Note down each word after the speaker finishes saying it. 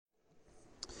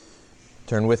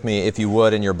Turn with me, if you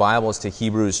would, in your Bibles to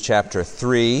Hebrews chapter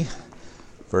 3,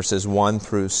 verses 1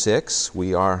 through 6.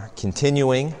 We are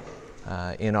continuing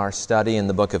in our study in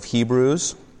the book of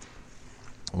Hebrews.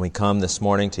 And we come this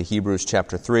morning to Hebrews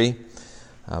chapter 3,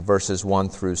 verses 1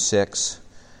 through 6.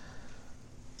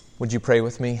 Would you pray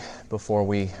with me before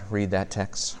we read that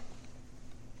text?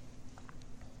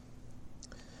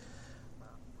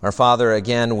 Our Father,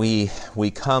 again, we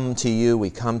come to you.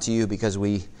 We come to you because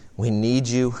we need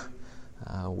you.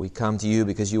 We come to you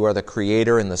because you are the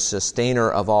creator and the sustainer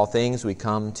of all things. We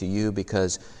come to you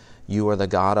because you are the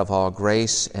God of all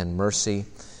grace and mercy.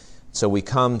 So we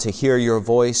come to hear your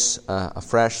voice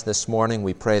afresh this morning.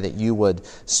 We pray that you would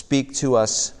speak to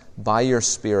us by your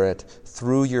Spirit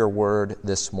through your word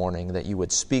this morning, that you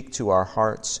would speak to our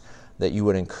hearts, that you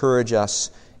would encourage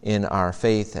us in our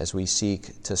faith as we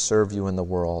seek to serve you in the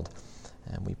world.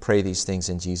 And we pray these things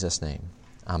in Jesus' name.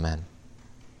 Amen.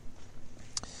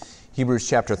 Hebrews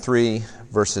chapter 3,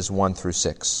 verses 1 through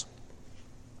 6.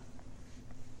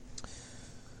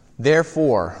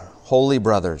 Therefore, holy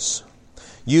brothers,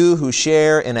 you who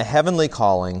share in a heavenly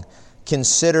calling,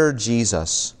 consider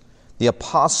Jesus, the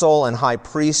apostle and high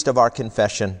priest of our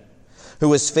confession, who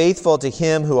was faithful to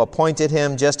him who appointed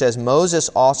him, just as Moses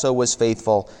also was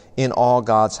faithful in all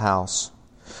God's house.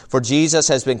 For Jesus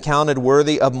has been counted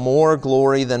worthy of more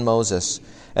glory than Moses,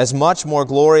 as much more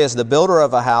glory as the builder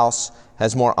of a house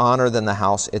has more honor than the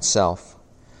house itself.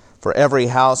 For every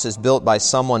house is built by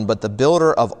someone, but the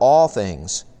builder of all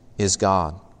things is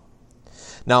God.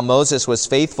 Now Moses was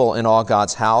faithful in all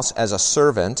God's house as a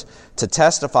servant to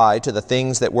testify to the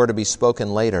things that were to be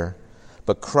spoken later.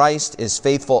 But Christ is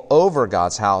faithful over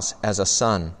God's house as a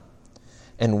son.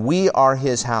 And we are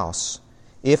his house,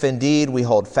 if indeed we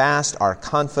hold fast our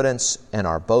confidence and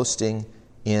our boasting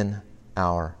in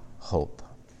our hope.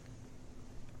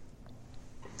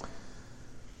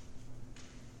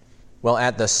 Well,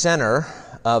 at the center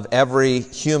of every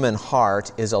human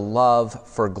heart is a love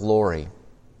for glory.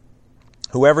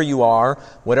 Whoever you are,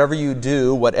 whatever you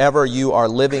do, whatever you are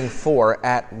living for,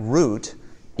 at root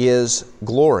is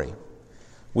glory.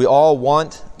 We all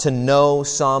want to know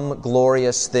some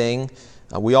glorious thing.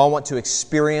 We all want to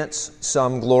experience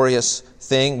some glorious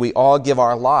thing. We all give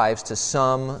our lives to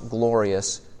some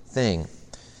glorious thing.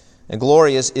 And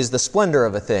glory is the splendor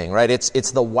of a thing, right?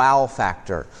 It's the wow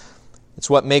factor. It's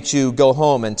what makes you go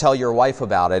home and tell your wife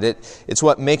about it. It's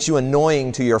what makes you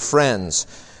annoying to your friends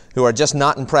who are just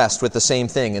not impressed with the same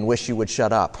thing and wish you would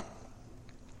shut up.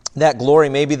 That glory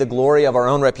may be the glory of our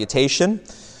own reputation,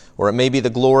 or it may be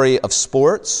the glory of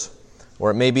sports,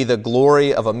 or it may be the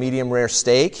glory of a medium rare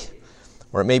steak,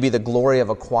 or it may be the glory of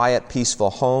a quiet, peaceful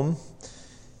home.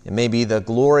 It may be the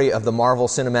glory of the Marvel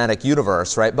Cinematic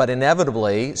Universe, right? But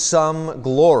inevitably, some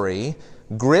glory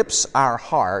grips our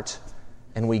heart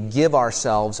and we give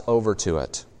ourselves over to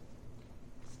it.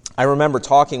 I remember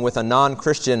talking with a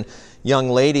non-Christian young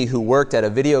lady who worked at a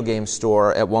video game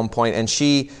store at one point, and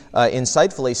she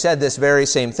insightfully said this very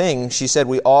same thing. She said,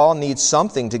 we all need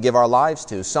something to give our lives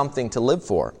to, something to live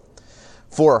for.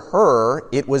 For her,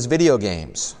 it was video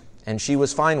games, and she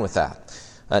was fine with that.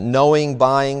 Knowing,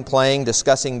 buying, playing,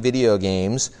 discussing video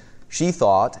games, she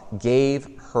thought, gave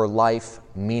her life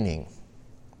meaning.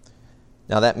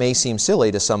 Now, that may seem silly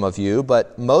to some of you,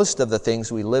 but most of the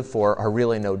things we live for are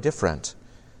really no different.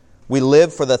 We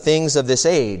live for the things of this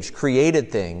age,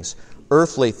 created things,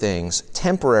 earthly things,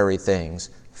 temporary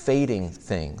things, fading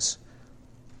things.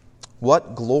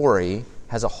 What glory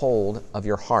has a hold of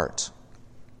your heart?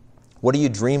 What do you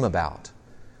dream about?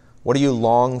 What do you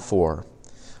long for?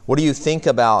 What do you think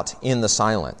about in the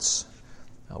silence?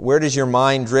 Where does your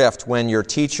mind drift when your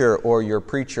teacher or your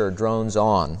preacher drones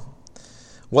on?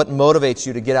 What motivates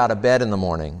you to get out of bed in the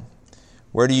morning?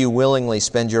 Where do you willingly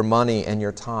spend your money and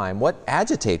your time? What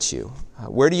agitates you?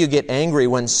 Where do you get angry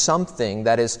when something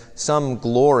that is some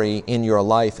glory in your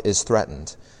life is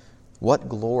threatened? What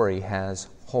glory has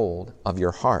hold of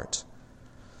your heart?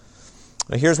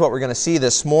 Now, here's what we're going to see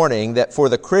this morning, that for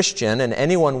the Christian and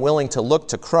anyone willing to look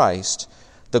to Christ,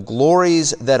 the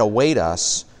glories that await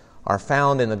us are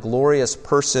found in the glorious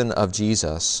person of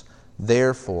Jesus.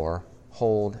 Therefore,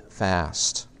 hold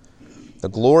fast. The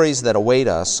glories that await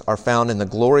us are found in the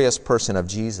glorious person of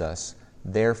Jesus.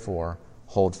 Therefore,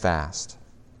 hold fast.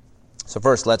 So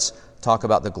first, let's talk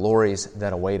about the glories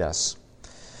that await us.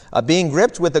 Being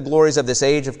gripped with the glories of this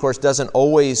age, of course, doesn't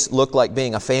always look like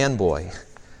being a fanboy.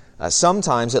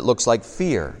 Sometimes it looks like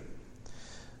fear.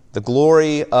 The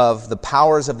glory of the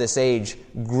powers of this age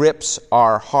grips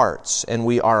our hearts, and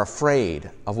we are afraid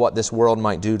of what this world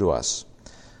might do to us.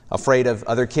 Afraid of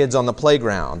other kids on the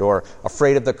playground, or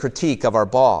afraid of the critique of our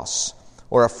boss,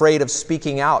 or afraid of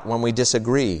speaking out when we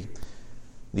disagree.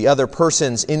 The other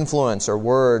person's influence or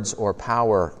words or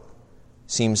power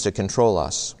seems to control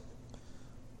us.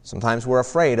 Sometimes we're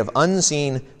afraid of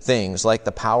unseen things like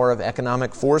the power of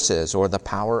economic forces or the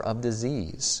power of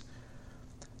disease.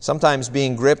 Sometimes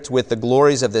being gripped with the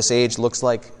glories of this age looks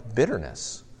like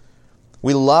bitterness.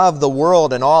 We love the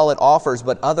world and all it offers,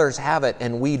 but others have it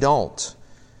and we don't.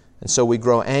 And so we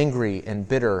grow angry and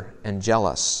bitter and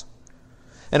jealous.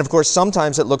 And of course,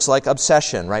 sometimes it looks like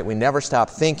obsession, right? We never stop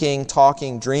thinking,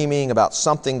 talking, dreaming about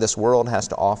something this world has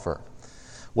to offer.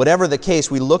 Whatever the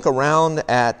case, we look around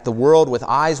at the world with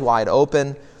eyes wide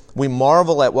open. We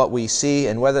marvel at what we see,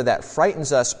 and whether that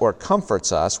frightens us or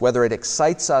comforts us, whether it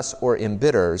excites us or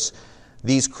embitters,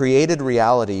 these created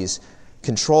realities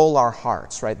control our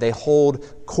hearts, right? They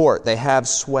hold court. They have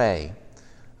sway.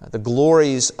 The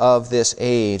glories of this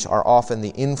age are often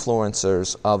the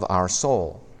influencers of our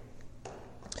soul.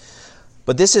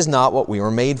 But this is not what we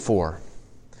were made for.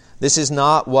 This is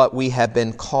not what we have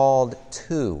been called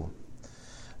to.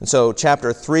 And so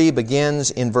chapter 3 begins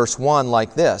in verse 1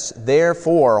 like this: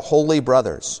 "Therefore, holy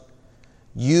brothers,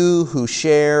 you who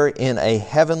share in a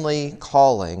heavenly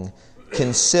calling,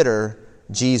 consider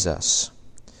Jesus."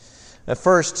 At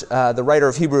first, the writer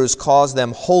of Hebrews calls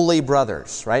them holy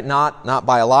brothers, right? Not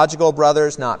biological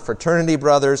brothers, not fraternity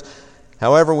brothers.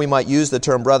 However we might use the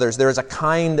term brothers, there is a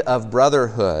kind of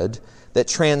brotherhood that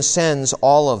transcends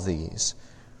all of these.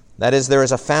 That is, there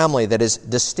is a family that is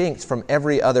distinct from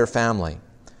every other family.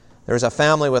 There is a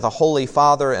family with a holy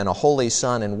Father and a holy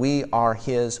Son, and we are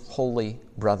His holy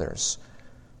brothers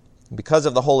because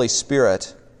of the Holy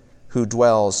Spirit who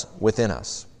dwells within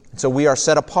us. So we are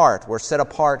set apart. We're set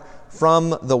apart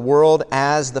from the world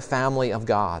as the family of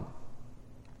God.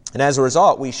 And as a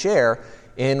result, we share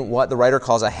in what the writer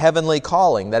calls a heavenly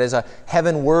calling. That is a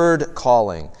heavenward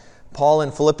calling. Paul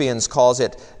in Philippians calls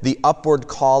it the upward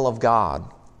call of God.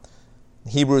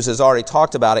 Hebrews has already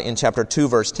talked about it in chapter 2,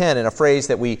 verse 10, in a phrase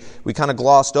that we kind of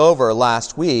glossed over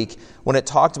last week when it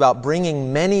talked about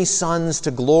bringing many sons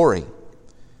to glory.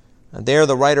 And there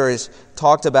the writer has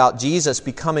talked about Jesus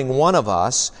becoming one of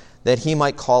us that He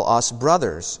might call us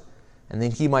brothers, and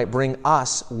then He might bring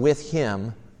us with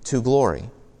Him to glory.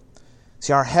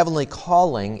 See, our heavenly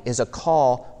calling is a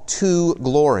call to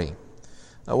glory.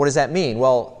 What does that mean?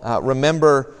 Well,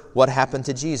 remember what happened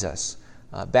to Jesus.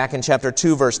 Back in chapter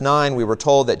 2, verse 9, we were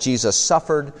told that Jesus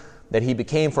suffered, that He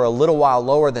became for a little while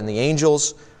lower than the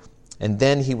angels, and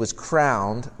then He was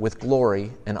crowned with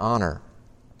glory and honor.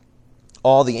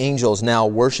 All the angels now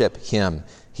worship Him,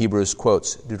 Hebrews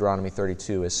quotes Deuteronomy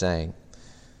 32 as saying.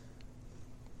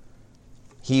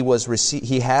 He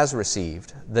has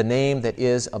received the name that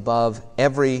is above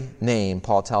every name,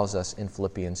 Paul tells us in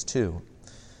Philippians 2.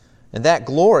 And that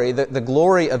glory, the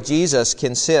glory of Jesus,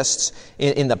 consists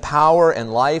in the power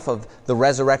and life of the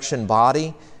resurrection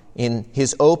body, in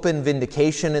His open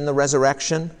vindication in the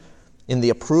resurrection, in the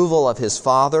approval of His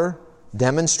Father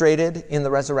demonstrated in the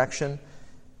resurrection,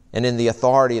 and in the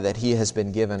authority that He has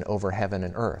been given over heaven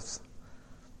and earth.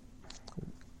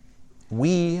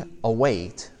 We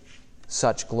await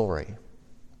such glory.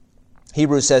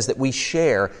 Hebrews says that we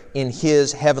share in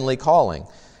His heavenly calling.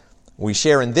 We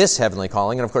share in this heavenly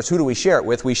calling, and of course, who do we share it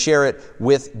with? We share it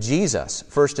with Jesus,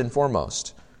 first and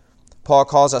foremost. Paul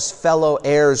calls us fellow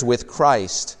heirs with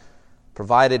Christ,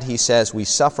 provided, he says, we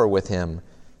suffer with Him,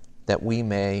 that we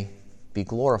may be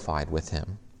glorified with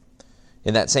Him.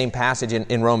 In that same passage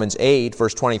in Romans 8,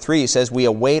 verse 23, he says, we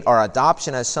await our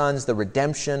adoption as sons, the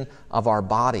redemption of our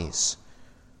bodies.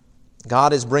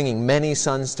 God is bringing many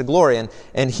sons to glory,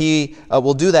 and He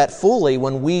will do that fully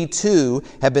when we too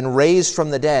have been raised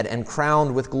from the dead and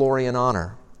crowned with glory and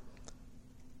honor.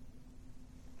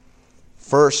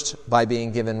 First, by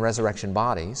being given resurrection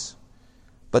bodies,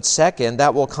 but second,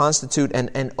 that will constitute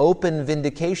an open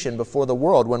vindication before the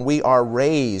world when we are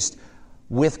raised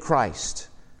with Christ,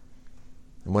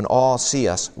 and when all see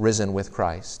us risen with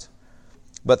Christ.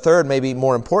 But third, maybe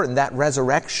more important, that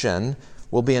resurrection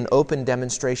will be an open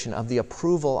demonstration of the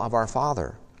approval of our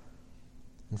Father.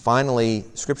 And finally,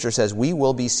 Scripture says we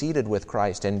will be seated with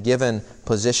Christ and given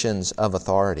positions of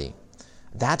authority.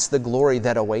 That's the glory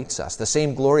that awaits us. The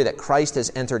same glory that Christ has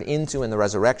entered into in the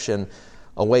resurrection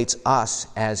awaits us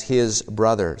as His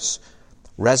brothers.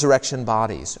 Resurrection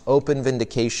bodies, open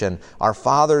vindication, our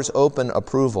Father's open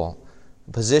approval,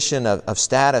 position of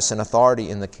status and authority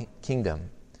in the kingdom,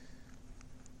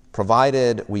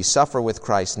 provided we suffer with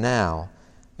Christ now,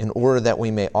 in order that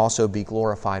we may also be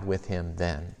glorified with Him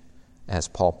then, as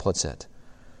Paul puts it.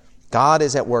 God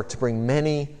is at work to bring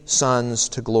many sons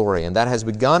to glory, and that has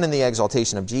begun in the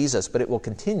exaltation of Jesus, but it will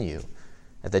continue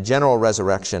at the general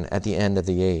resurrection at the end of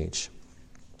the age.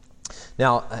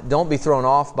 Now, don't be thrown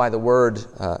off by the word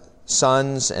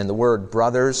sons and the word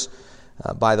brothers.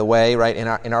 By the way, right,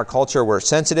 in our culture, we're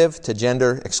sensitive to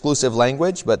gender-exclusive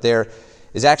language, but there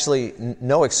is actually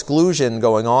no exclusion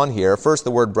going on here. First,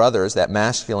 the word brothers, that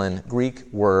masculine Greek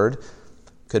word,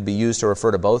 could be used to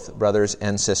refer to both brothers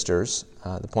and sisters.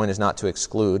 The point is not to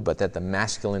exclude, but that the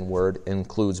masculine word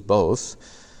includes both.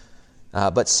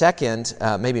 But second,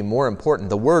 maybe more important,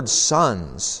 the word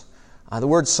sons. The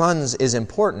word sons is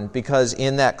important because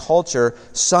in that culture,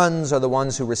 sons are the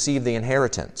ones who receive the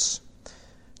inheritance.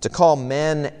 To call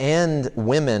men and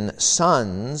women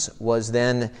sons was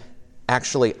then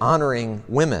actually honoring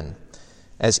women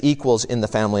as equals in the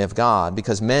family of God,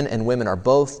 because men and women are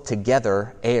both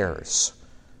together heirs.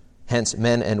 Hence,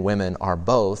 men and women are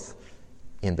both,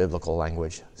 in biblical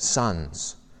language,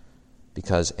 sons,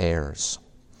 because heirs.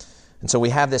 And so we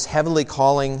have this heavenly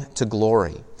calling to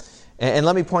glory. And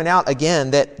let me point out again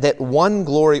that one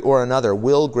glory or another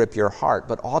will grip your heart,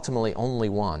 but ultimately only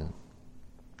one.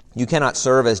 You cannot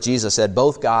serve, as Jesus said,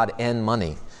 both God and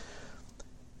money.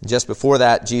 Just before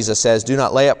that, Jesus says, "Do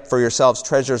not lay up for yourselves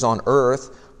treasures on earth,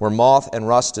 where moth and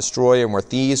rust destroy and where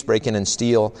thieves break in and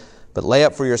steal, but lay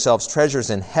up for yourselves treasures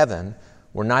in heaven,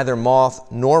 where neither moth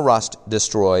nor rust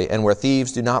destroy and where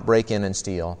thieves do not break in and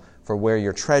steal. For where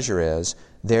your treasure is,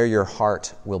 there your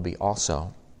heart will be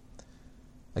also."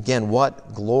 Again,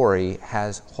 what glory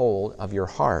has hold of your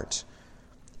heart?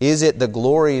 Is it the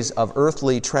glories of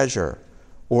earthly treasure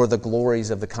or the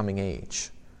glories of the coming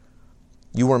age?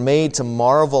 You were made to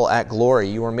marvel at glory.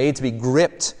 You were made to be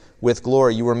gripped with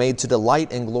glory. You were made to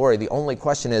delight in glory. The only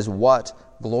question is, what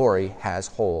glory has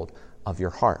hold of your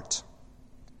heart?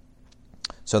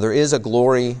 So there is a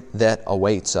glory that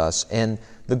awaits us, and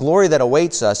the glory that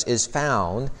awaits us is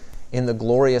found in the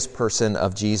glorious person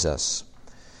of Jesus.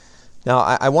 Now,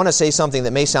 I want to say something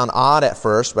that may sound odd at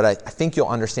first, but I think you'll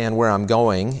understand where I'm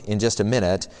going in just a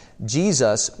minute.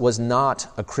 Jesus was not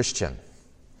a Christian.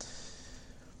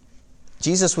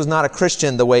 Jesus was not a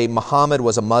Christian the way Muhammad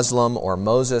was a Muslim, or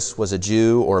Moses was a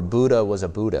Jew, or Buddha was a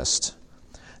Buddhist.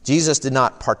 Jesus did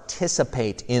not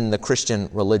participate in the Christian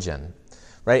religion.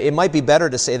 Right? It might be better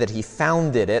to say that he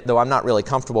founded it, though I'm not really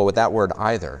comfortable with that word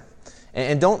either.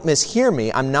 And don't mishear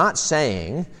me, I'm not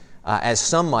saying, as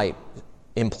some might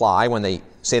imply when they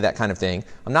say that kind of thing,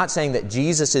 I'm not saying that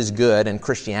Jesus is good and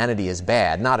Christianity is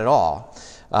bad, not at all.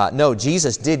 No,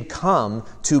 Jesus did come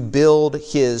to build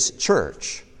his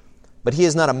church, but he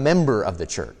is not a member of the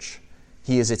church.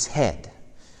 He is its head.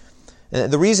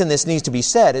 And the reason this needs to be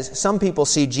said is some people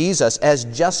see Jesus as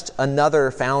just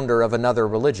another founder of another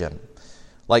religion,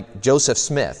 like Joseph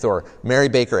Smith or Mary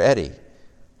Baker Eddy.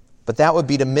 But that would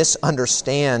be to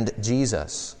misunderstand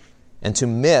Jesus and to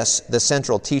miss the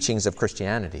central teachings of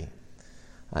Christianity.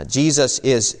 Jesus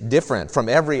is different from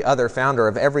every other founder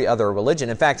of every other religion.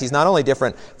 In fact, he's not only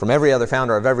different from every other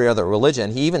founder of every other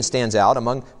religion, he even stands out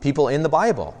among people in the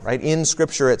Bible, right, in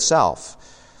Scripture itself.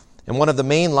 And one of the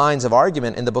main lines of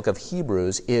argument in the book of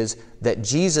Hebrews is that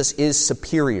Jesus is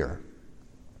superior.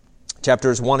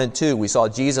 Chapters 1 and 2, we saw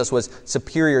Jesus was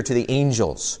superior to the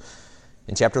angels.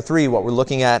 In chapter 3, what we're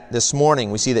looking at this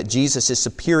morning, we see that Jesus is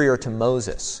superior to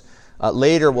Moses.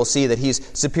 Later, we'll see that he's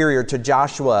superior to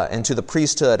Joshua and to the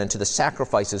priesthood and to the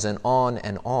sacrifices and on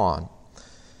and on.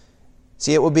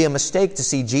 See, it would be a mistake to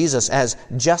see Jesus as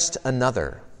just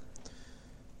another.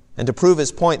 And to prove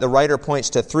his point, the writer points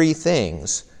to three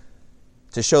things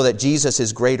to show that Jesus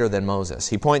is greater than Moses.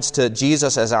 He points to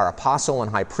Jesus as our apostle and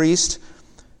high priest,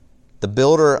 the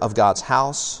builder of God's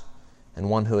house, and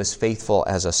one who is faithful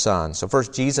as a son. So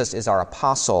first, Jesus is our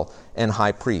apostle and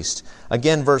high priest.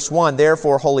 Again, verse 1,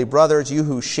 "Therefore, holy brothers, you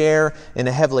who share in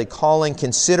a heavenly calling,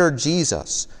 consider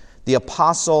Jesus, the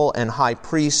apostle and high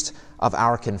priest of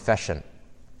our confession."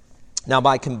 Now,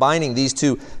 by combining these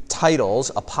two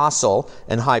titles, apostle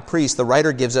and high priest, the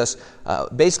writer gives us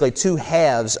basically two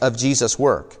halves of Jesus'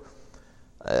 work.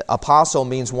 Apostle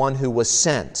means one who was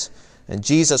sent, and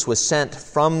Jesus was sent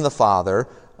from the Father,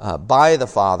 by the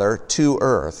Father to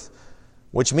earth,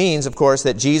 which means, of course,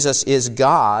 that Jesus is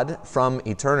God from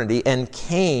eternity and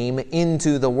came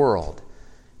into the world.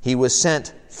 He was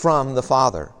sent from the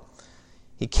Father.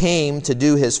 He came to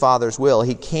do his Father's will.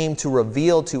 He came to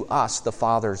reveal to us the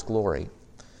Father's glory.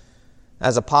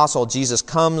 As apostle, Jesus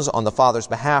comes on the Father's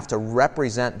behalf to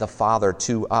represent the Father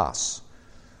to us.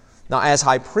 Now, as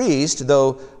high priest,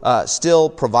 though still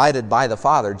provided by the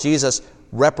Father, Jesus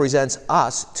represents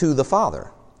us to the Father.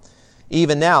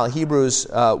 Even now, Hebrews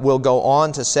will go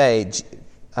on to say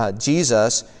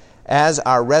Jesus, as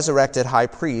our resurrected high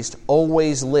priest,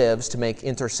 always lives to make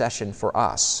intercession for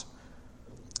us.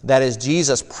 That is,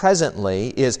 Jesus presently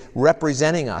is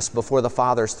representing us before the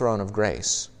Father's throne of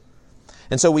grace.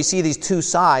 And so we see these two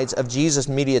sides of Jesus'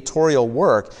 mediatorial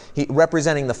work, He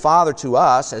representing the Father to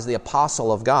us as the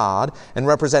apostle of God, and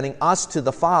representing us to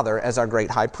the Father as our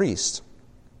great high priest.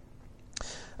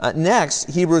 Next,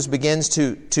 Hebrews begins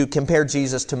to compare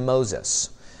Jesus to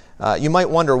Moses. You might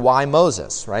wonder why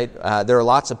Moses, right? There are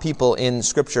lots of people in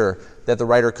Scripture that the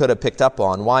writer could have picked up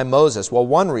on. Why Moses? Well,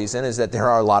 one reason is that there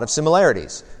are a lot of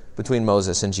similarities between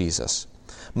Moses and Jesus.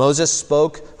 Moses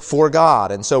spoke for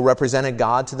God and so represented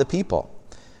God to the people.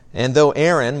 And though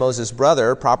Aaron, Moses'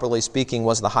 brother, properly speaking,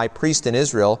 was the high priest in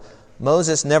Israel,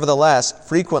 Moses nevertheless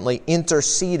frequently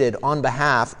interceded on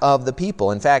behalf of the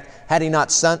people. In fact, had he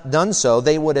not done so,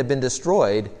 they would have been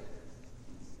destroyed.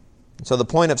 So the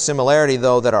point of similarity,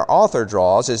 though, that our author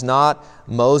draws is not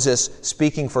Moses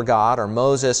speaking for God or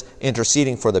Moses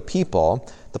interceding for the people.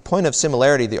 The point of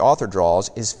similarity the author draws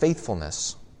is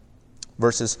faithfulness.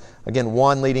 Verses, again,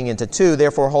 1 leading into 2,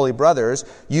 therefore, holy brothers,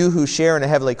 you who share in a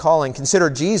heavenly calling,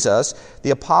 consider Jesus, the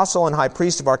apostle and high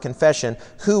priest of our confession,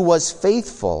 who was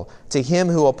faithful to him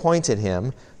who appointed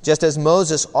him, just as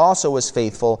Moses also was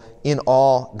faithful in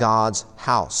all God's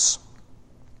house.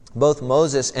 Both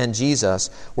Moses and Jesus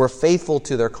were faithful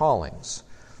to their callings.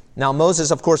 Now,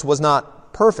 Moses, of course, was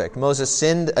not perfect. Moses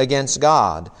sinned against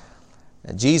God.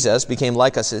 Jesus became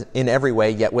like us in every way,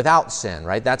 yet without sin,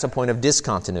 right? That's a point of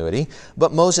discontinuity.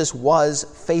 But Moses was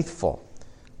faithful.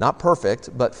 Not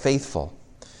perfect, but faithful.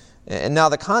 And now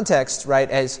the context, right,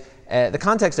 the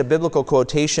context of biblical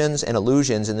quotations and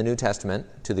allusions in the New Testament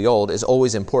to the Old is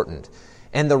always important.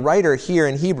 And the writer here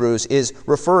in Hebrews is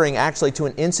referring actually to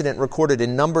an incident recorded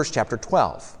in Numbers chapter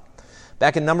 12.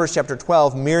 Back in Numbers chapter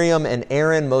 12, Miriam and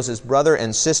Aaron, Moses' brother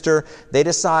and sister, they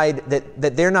decide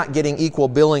that they're not getting equal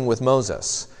billing with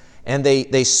Moses. And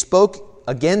they spoke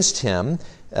against him,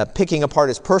 picking apart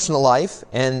his personal life.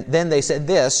 And then they said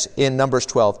this in Numbers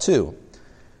 12:2.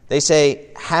 They say,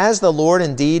 Has the Lord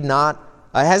indeed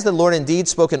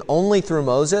spoken only through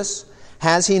Moses?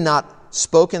 Has he not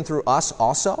spoken through us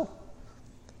also?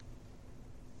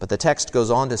 But the text goes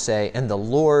on to say, and the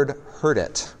Lord heard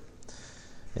it.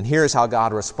 And here's how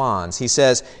God responds. He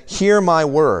says, Hear my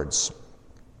words.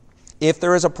 If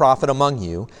there is a prophet among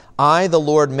you, I, the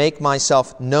Lord, make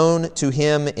myself known to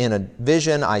him in a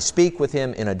vision. I speak with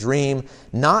him in a dream.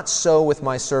 Not so with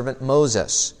my servant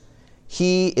Moses.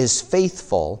 He is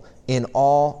faithful in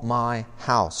all my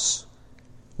house.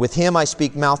 With him I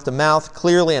speak mouth to mouth,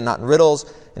 clearly and not in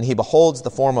riddles, and he beholds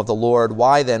the form of the Lord.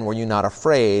 Why then were you not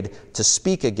afraid to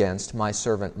speak against my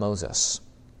servant Moses?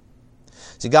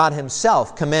 See, God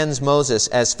himself commends Moses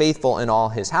as faithful in all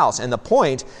his house. And the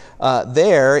point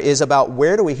there is about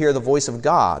where do we hear the voice of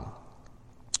God?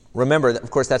 Remember, of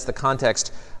course, that's the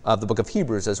context of the book of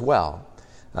Hebrews as well.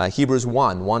 Hebrews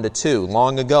 1:1-2.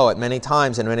 Long ago, at many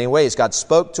times and in many ways, God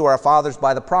spoke to our fathers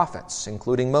by the prophets,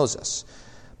 including Moses.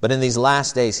 But in these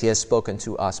last days, he has spoken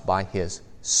to us by his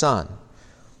Son.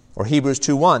 Or Hebrews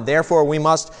 2:1. Therefore, we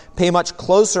must pay much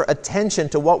closer attention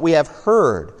to what we have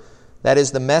heard. That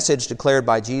is the message declared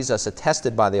by Jesus,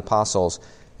 attested by the apostles,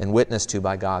 and witnessed to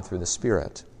by God through the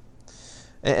Spirit.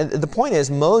 And the point is,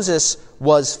 Moses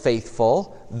was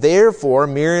faithful. Therefore,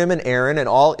 Miriam and Aaron and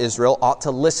all Israel ought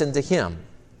to listen to him.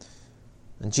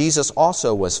 And Jesus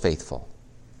also was faithful.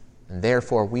 And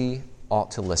therefore, we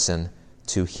ought to listen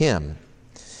to him.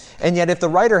 And yet, if the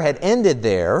writer had ended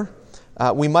there,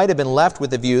 we might have been left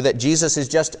with the view that Jesus is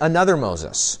just another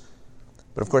Moses.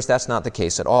 But of course, that's not the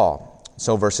case at all.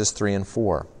 So verses 3 and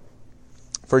 4.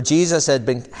 For Jesus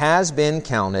has been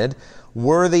counted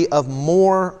worthy of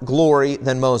more glory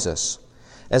than Moses.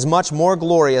 As much more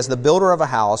glory as the builder of a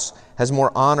house has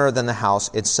more honor than the house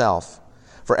itself.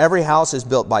 For every house is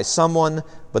built by someone,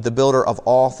 but the builder of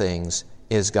all things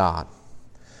is God.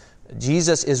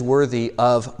 Jesus is worthy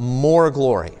of more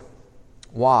glory.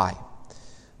 Why?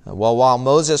 Well, while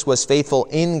Moses was faithful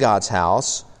in God's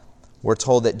house, we're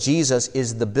told that Jesus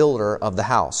is the builder of the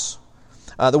house.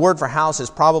 The word for house is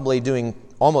probably doing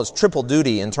almost triple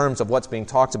duty in terms of what's being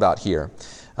talked about here.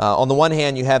 On the one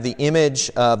hand, you have the image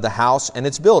of the house and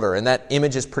its builder, and that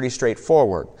image is pretty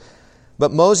straightforward.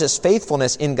 But Moses'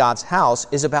 faithfulness in God's house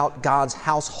is about God's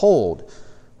household.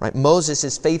 Right? Moses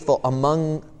is faithful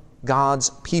among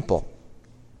God's people.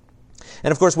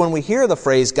 And of course, when we hear the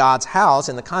phrase God's house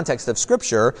in the context of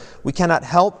Scripture, we cannot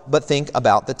help but think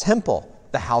about the temple,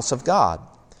 the house of God.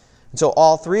 And so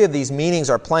all three of these meanings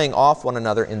are playing off one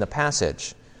another in the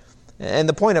passage. And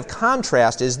the point of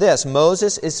contrast is this: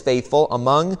 Moses is faithful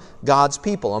among God's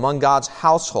people, among God's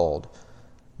household.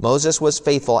 Moses was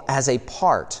faithful as a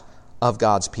part of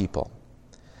God's people.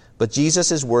 But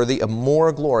Jesus is worthy of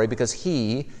more glory because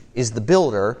he is the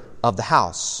builder of the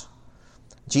house.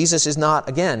 Jesus is not,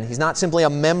 again, he's not simply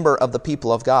a member of the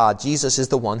people of God. Jesus is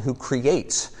the one who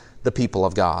creates the people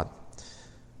of God.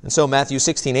 And so Matthew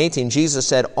 16:18, Jesus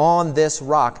said, "On this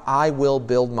rock I will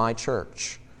build my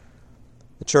church."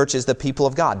 The church is the people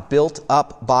of God, built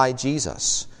up by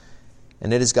Jesus.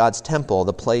 And it is God's temple,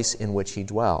 the place in which he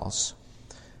dwells.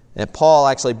 And Paul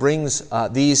actually brings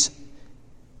these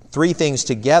three things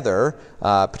together,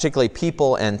 particularly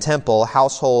people and temple,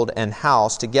 household and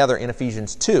house, together in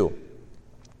Ephesians 2,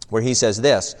 where he says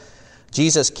this,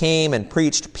 "Jesus came and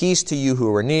preached peace to you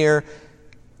who are near,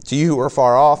 to you who are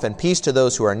far off, and peace to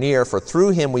those who are near, for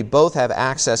through him we both have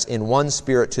access in one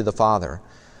Spirit to the Father.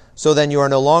 So then you are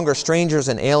no longer strangers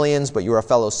and aliens, but you are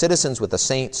fellow citizens with the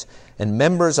saints and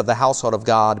members of the household of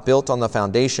God, built on the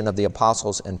foundation of the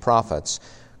apostles and prophets,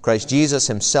 Christ Jesus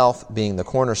himself being the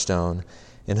cornerstone,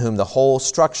 in whom the whole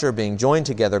structure being joined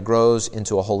together grows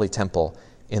into a holy temple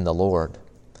in the Lord."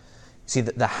 See,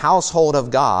 the household of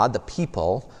God, the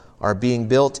people, are being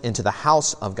built into the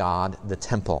house of God, the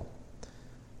temple.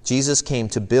 Jesus came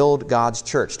to build God's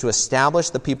church, to establish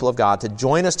the people of God, to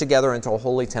join us together into a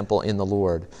holy temple in the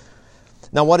Lord.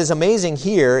 Now, what is amazing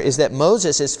here is that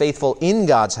Moses is faithful in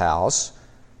God's house,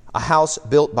 a house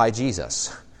built by Jesus.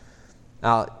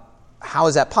 Now, how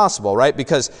is that possible, right?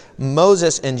 Because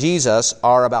Moses and Jesus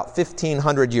are about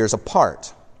 1,500 years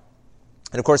apart.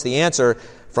 And of course, the answer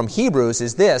from Hebrews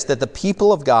is this, that the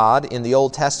people of God in the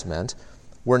Old Testament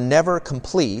were never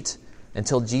complete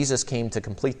until Jesus came to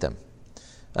complete them.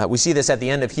 We see this at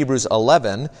the end of Hebrews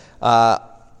 11,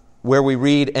 where we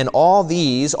read, "And all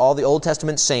the Old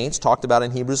Testament saints, talked about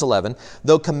in Hebrews 11,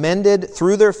 though commended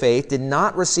through their faith, did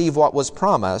not receive what was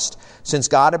promised, since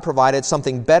God had provided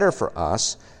something better for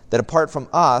us, that apart from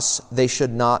us they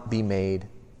should not be made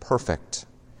perfect."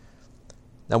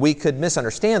 Now, we could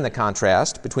misunderstand the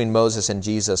contrast between Moses and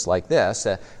Jesus like this.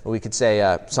 We could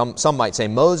say, some might say,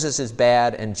 Moses is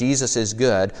bad and Jesus is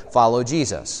good, follow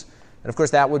Jesus. And of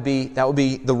course, that would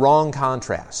be the wrong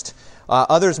contrast.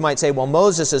 Others might say, well,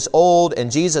 Moses is old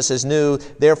and Jesus is new,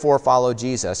 therefore follow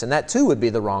Jesus. And that too would be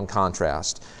the wrong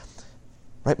contrast.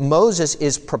 Right? Moses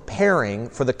is preparing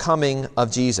for the coming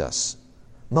of Jesus.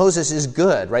 Moses is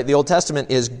good, right? The Old Testament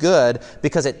is good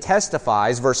because it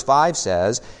testifies, verse 5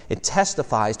 says, it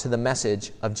testifies to the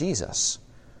message of Jesus.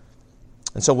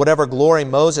 And so whatever glory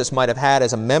Moses might have had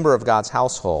as a member of God's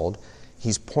household,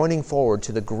 he's pointing forward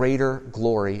to the greater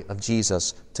glory of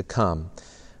Jesus to come.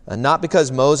 Not because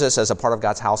Moses as a part of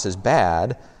God's house is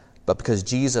bad, but because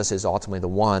Jesus is ultimately the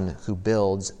one who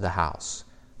builds the house,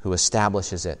 who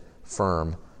establishes it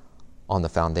firm on the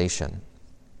foundation.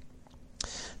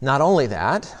 Not only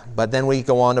that, but then we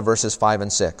go on to verses 5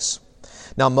 and 6.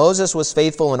 "Now Moses was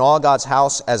faithful in all God's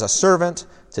house as a servant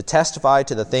to testify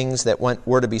to the things that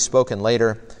were to be spoken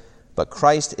later, but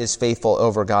Christ is faithful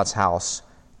over God's house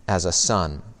as a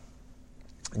son."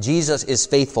 Jesus is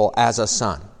faithful as a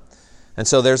son. And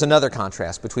so there's another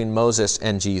contrast between Moses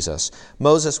and Jesus.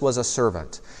 Moses was a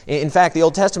servant. In fact, the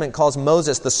Old Testament calls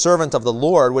Moses the servant of the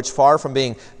Lord, which, far from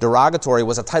being derogatory,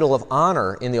 was a title of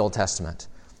honor in the Old Testament.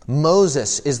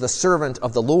 Moses is the servant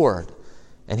of the Lord,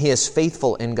 and he is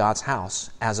faithful in God's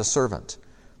house as a servant.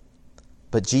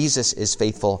 But Jesus is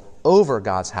faithful over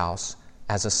God's house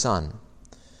as a son.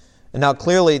 And now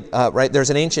clearly,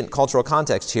 there's an ancient cultural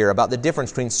context here about the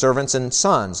difference between servants and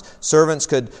sons. Servants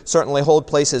could certainly hold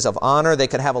places of honor. They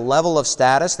could have a level of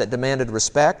status that demanded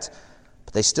respect,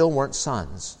 but they still weren't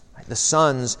sons. Right? The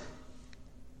sons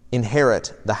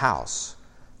inherit the house,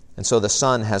 and so the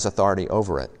son has authority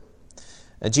over it.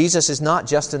 And Jesus is not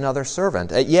just another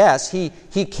servant. Yes, he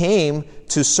came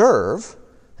to serve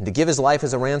and to give his life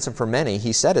as a ransom for many.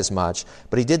 He said as much,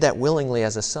 but he did that willingly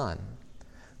as a son.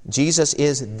 Jesus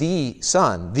is the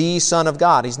Son of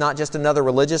God. He's not just another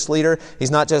religious leader. He's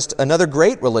not just another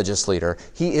great religious leader.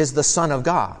 He is the Son of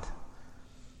God.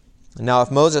 Now,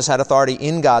 if Moses had authority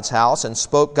in God's house and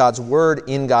spoke God's word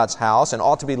in God's house and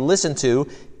ought to be listened to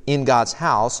in God's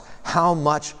house, how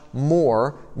much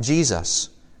more Jesus?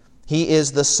 He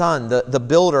is the Son, the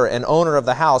builder and owner of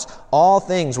the house. All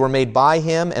things were made by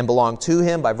him and belong to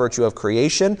him by virtue of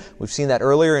creation. We've seen that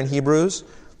earlier in Hebrews.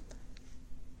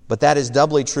 But that is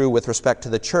doubly true with respect to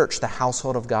the church, the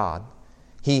household of God.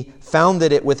 He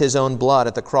founded it with his own blood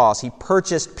at the cross. He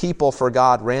purchased people for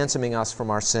God, ransoming us from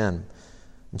our sin.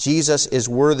 Jesus is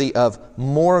worthy of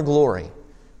more glory.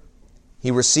 He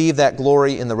received that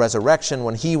glory in the resurrection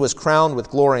when he was crowned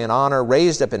with glory and honor,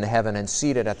 raised up into heaven, and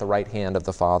seated at the right hand of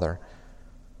the Father.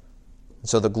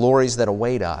 So the glories that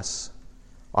await us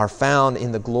are found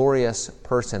in the glorious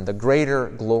person, the greater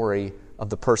glory of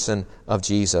the person of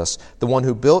Jesus, the one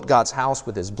who built God's house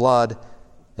with his blood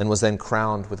and was then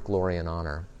crowned with glory and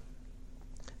honor.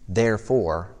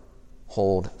 Therefore,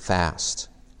 hold fast.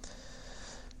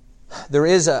 There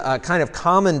is a kind of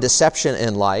common deception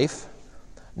in life.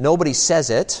 Nobody says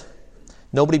it.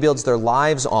 Nobody builds their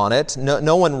lives on it.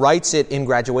 No one writes it in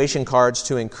graduation cards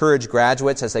to encourage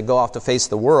graduates as they go off to face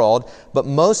the world. But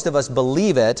most of us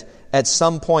believe it at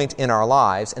some point in our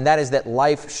lives, and that is that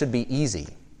life should be easy.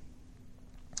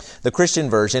 The Christian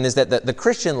version is that the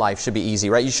Christian life should be easy,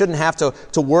 right? You shouldn't have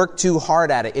to work too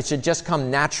hard at it. It should just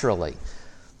come naturally.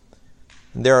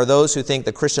 There are those who think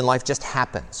the Christian life just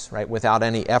happens, right, without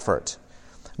any effort.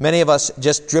 Many of us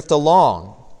just drift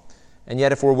along. And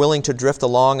yet if we're willing to drift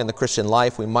along in the Christian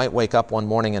life, we might wake up one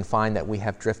morning and find that we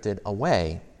have drifted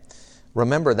away.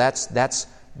 Remember, that's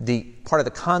the part of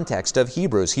the context of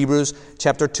Hebrews. Hebrews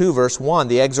chapter 2, verse 1.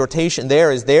 The exhortation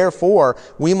there is, therefore,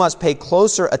 we must pay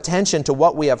closer attention to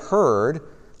what we have heard,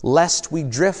 lest we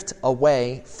drift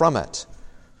away from it.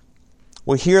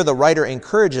 Well, here the writer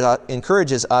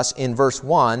encourages us in verse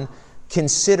 1,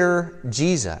 consider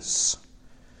Jesus.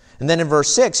 And then in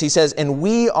verse 6, he says, and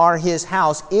we are his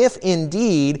house, if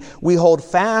indeed we hold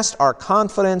fast our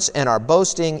confidence and our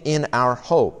boasting in our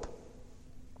hope.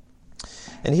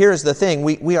 And here's the thing,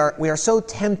 we are so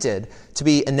tempted to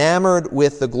be enamored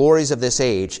with the glories of this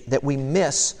age that we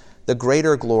miss the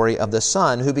greater glory of the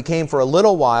Son, who became for a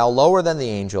little while lower than the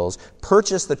angels,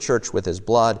 purchased the church with his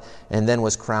blood, and then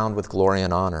was crowned with glory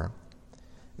and honor.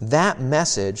 That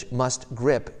message must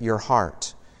grip your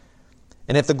heart.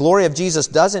 And if the glory of Jesus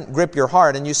doesn't grip your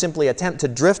heart and you simply attempt to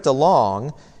drift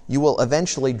along, you will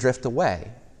eventually drift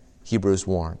away, Hebrews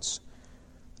warns.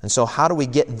 And so how do we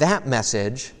get that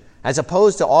message, as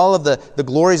opposed to all of the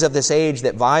glories of this age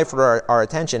that vie for our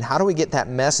attention? How do we get that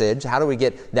message, how do we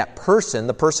get that person,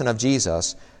 the person of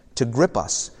Jesus, to grip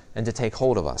us and to take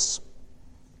hold of us?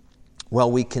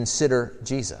 Well, we consider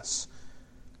Jesus.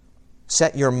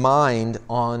 Set your mind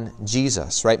on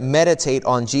Jesus, right? Meditate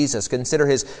on Jesus. Consider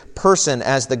his person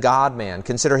as the God-man.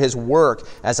 Consider his work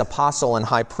as apostle and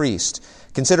high priest.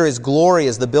 Consider his glory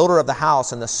as the builder of the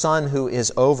house and the Son who is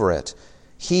over it.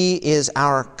 He is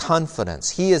our confidence.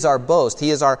 He is our boast. He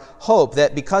is our hope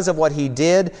that because of what he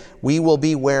did, we will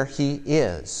be where he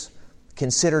is.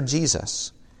 Consider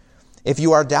Jesus. If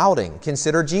you are doubting,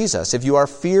 consider Jesus. If you are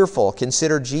fearful,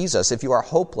 consider Jesus. If you are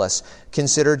hopeless,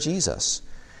 consider Jesus.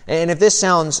 And if this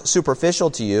sounds superficial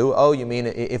to you, oh, you mean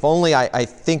if only I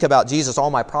think about Jesus,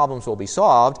 all my problems will be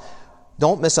solved,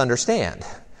 don't misunderstand.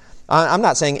 I'm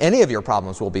not saying any of your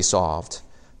problems will be solved.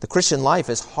 The Christian life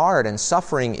is hard and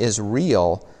suffering is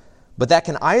real, but that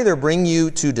can either bring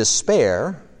you to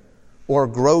despair or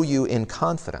grow you in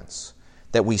confidence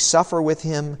that we suffer with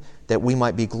him, that we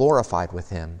might be glorified with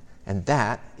him, and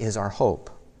that is our hope.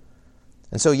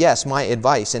 And so, yes, my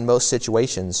advice in most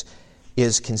situations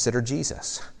is consider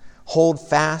Jesus. Hold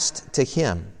fast to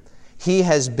him. He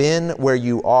has been where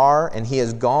you are, and he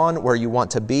has gone where you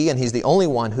want to be, and he's the only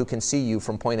one who can see you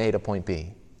from point A to point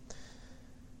B.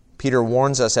 Peter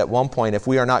warns us at one point, if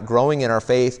we are not growing in our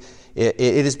faith, it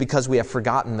is because we have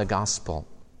forgotten the gospel.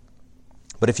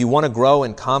 But if you want to grow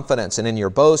in confidence and in your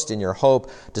boast, in your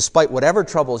hope, despite whatever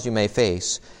troubles you may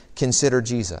face, consider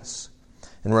Jesus.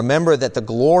 And remember that the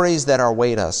glories that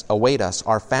await us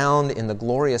are found in the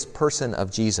glorious person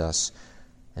of Jesus,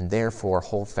 and therefore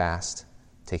hold fast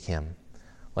to him.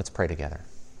 Let's pray together.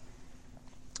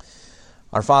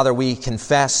 Our Father, we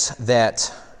confess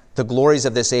that the glories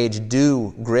of this age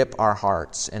do grip our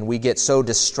hearts, and we get so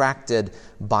distracted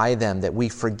by them that we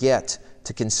forget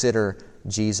to consider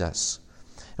Jesus.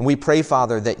 And we pray,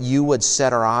 Father, that you would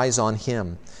set our eyes on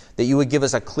him, that you would give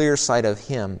us a clear sight of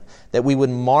him, that we would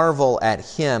marvel at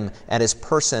him, at his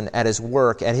person, at his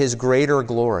work, at his greater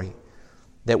glory,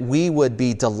 that we would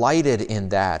be delighted in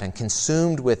that and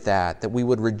consumed with that we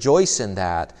would rejoice in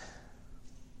that.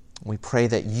 We pray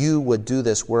that you would do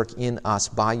this work in us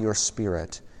by your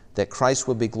Spirit, that Christ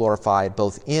would be glorified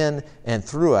both in and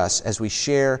through us as we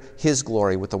share his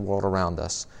glory with the world around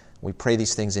us. We pray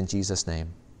these things in Jesus'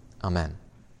 name. Amen.